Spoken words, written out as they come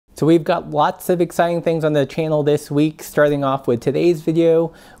So we've got lots of exciting things on the channel this week, starting off with today's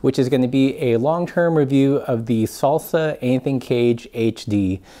video, which is going to be a long-term review of the Salsa Anything Cage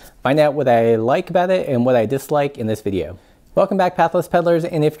HD. Find out what I like about it and what I dislike in this video. Welcome back, Pathless Peddlers,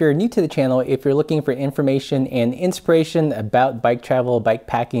 and if you're new to the channel, if you're looking for information and inspiration about bike travel, bike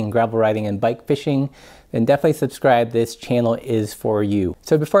packing, gravel riding, and bike fishing, then definitely subscribe. This channel is for you.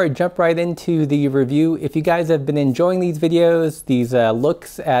 So before I jump right into the review, if you guys have been enjoying these videos, these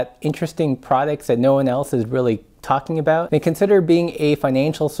looks at interesting products that no one else is really talking about, then consider being a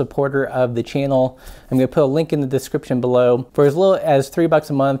financial supporter of the channel. I'm going to put a link in the description below. For as little as $3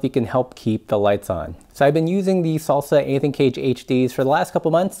 a month, you can help keep the lights on. So I've been using the Salsa Anything Cage HDs for the last couple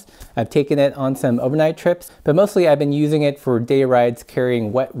months. I've taken it on some overnight trips, but mostly I've been using it for day rides,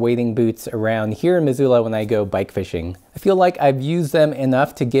 carrying wet wading boots around here in Missoula when I go bike fishing. I feel like I've used them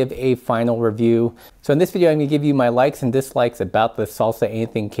enough to give a final review. So in this video, I'm going to give you my likes and dislikes about the Salsa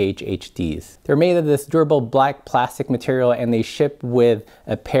Anything Cage HDs. They're made of this durable black plastic material and they ship with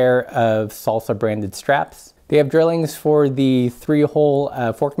a pair of Salsa branded straps. They have drillings for the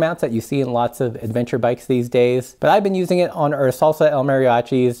 3-hole fork mounts that you see in lots of adventure bikes these days. But I've been using it on our Salsa El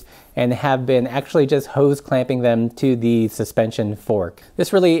Mariachis and have been actually just hose clamping them to the suspension fork.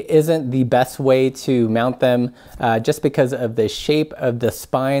 This really isn't the best way to mount them just because of the shape of the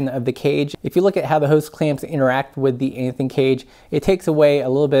spine of the cage. If you look at how the hose clamps interact with the Anything Cage, it takes away a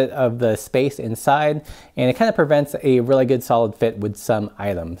little bit of the space inside and it kind of prevents a really good solid fit with some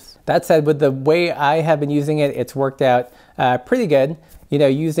items. That said, with the way I have been using it, it's worked out pretty good. You know,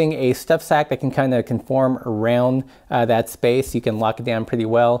 using a stuff sack that can kind of conform around that space, you can lock it down pretty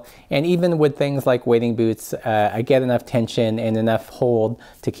well. And even with things like wading boots, I get enough tension and enough hold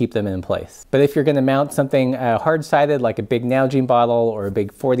to keep them in place. But if you're going to mount something hard-sided like a big Nalgene bottle or a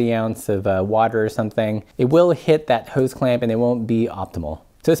big 40 ounce of water or something, it will hit that hose clamp and it won't be optimal.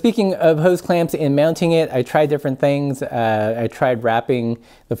 So speaking of hose clamps and mounting it, I tried different things. I tried wrapping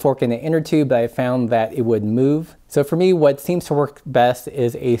the fork in the inner tube, but I found that it would move. So for me, what seems to work best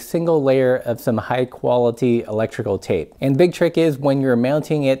is a single layer of some high quality electrical tape. And the big trick is when you're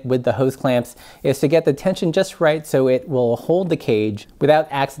mounting it with the hose clamps is to get the tension just right so it will hold the cage without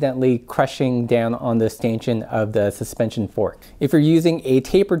accidentally crushing down on the stanchion of the suspension fork. If you're using a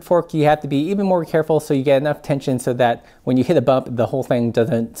tapered fork, you have to be even more careful so you get enough tension so that when you hit a bump, the whole thing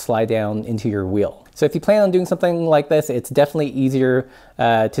doesn't slide down into your wheel. So if you plan on doing something like this, it's definitely easier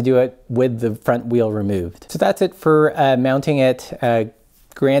to do it with the front wheel removed. So that's it for mounting it.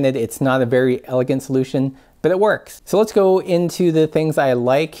 Granted, it's not a very elegant solution, but it works. So let's go into the things I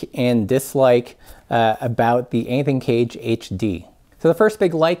like and dislike about the Anything Cage HD. So the first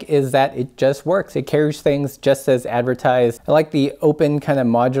big like is that it just works. It carries things just as advertised. I like the open kind of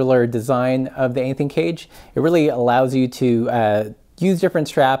modular design of the Anything Cage. It really allows you to use different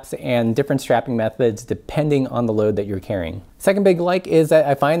straps and different strapping methods depending on the load that you're carrying. Second big like is that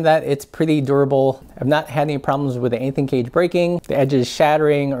I find that it's pretty durable. I've not had any problems with the Anything Cage breaking, the edges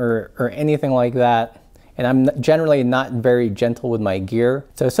shattering or anything like that. And I'm generally not very gentle with my gear.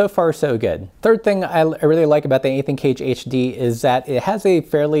 So far so good. Third thing I really like about the Anything Cage HD is that it has a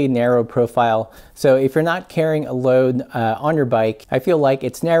fairly narrow profile. So if you're not carrying a load on your bike, I feel like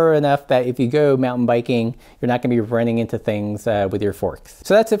it's narrow enough that if you go mountain biking, you're not gonna be running into things with your forks.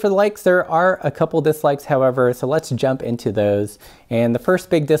 So that's it for the likes. There are a couple dislikes, however, so let's jump into those. And the first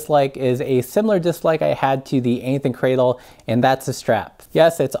big dislike is a similar dislike I had to the Anything Cradle, and that's the strap.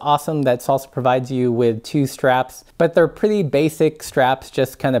 Yes, it's awesome that Salsa provides you with 2 straps, but they're pretty basic straps,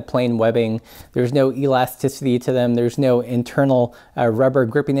 just kind of plain webbing. There's no elasticity to them. There's no internal rubber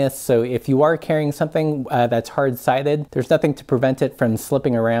grippiness. So if you are carrying something that's hard-sided, there's nothing to prevent it from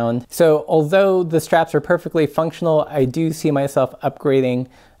slipping around. So although the straps are perfectly functional, I do see myself upgrading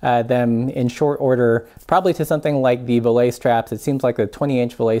them in short order, probably to something like the volet straps. It seems like the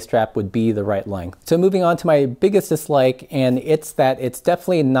 20-inch volet strap would be the right length. So moving on to my biggest dislike, and it's that it's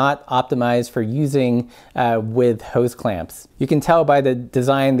definitely not optimized for using with hose clamps. You can tell by the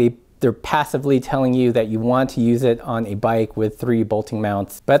design, they're passively telling you that you want to use it on a bike with 3 bolting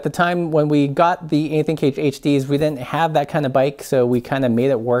mounts. But at the time when we got the Anything Cage HDs, we didn't have that kind of bike, so we kind of made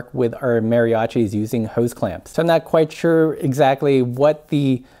it work with our mariachis using hose clamps. So I'm not quite sure exactly what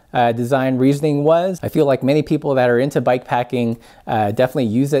the design reasoning was. I feel like many people that are into bike packing definitely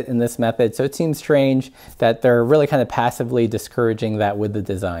use it in this method, so it seems strange that they're really kind of passively discouraging that with the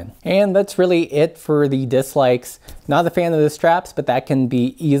design. And that's really it for the dislikes. Not a fan of the straps, but that can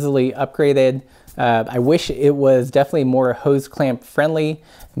be easily upgraded. I wish it was definitely more hose clamp friendly,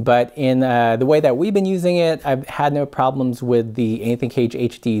 but in the way that we've been using it, I've had no problems with the Anything Cage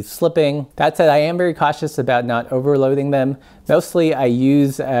HD slipping. That said, I am very cautious about not overloading them. Mostly I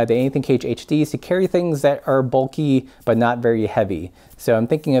use the Anything Cage HDs to carry things that are bulky but not very heavy. So I'm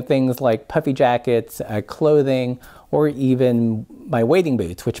thinking of things like puffy jackets, clothing, or even my wading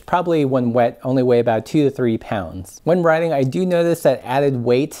boots, which probably when wet only weigh about 2 to 3 pounds. When riding, I do notice that added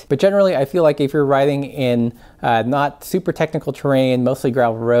weight, but generally I feel like if you're riding in not super technical terrain, mostly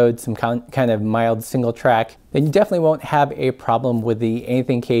gravel roads, some kind of mild single track, then you definitely won't have a problem with the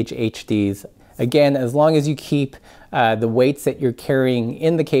Anything Cage HDs. Again, as long as you keep the weights that you're carrying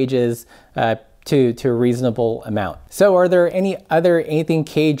in the cages to a reasonable amount. So are there any other Anything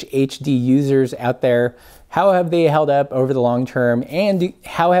Cage HD users out there? How have they held up over the long term, and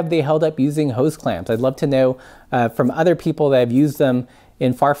how have they held up using hose clamps? I'd love to know from other people that have used them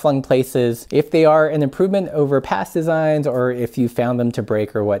in far-flung places if they are an improvement over past designs or if you found them to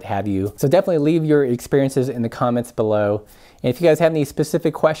break or what have you. So definitely leave your experiences in the comments below. And if you guys have any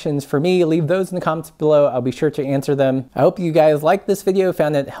specific questions for me, leave those in the comments below. I'll be sure to answer them. I hope you guys liked this video,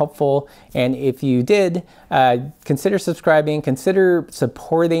 found it helpful. And if you did, consider subscribing, consider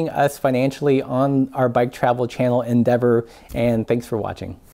supporting us financially on our bike travel channel endeavor. And thanks for watching.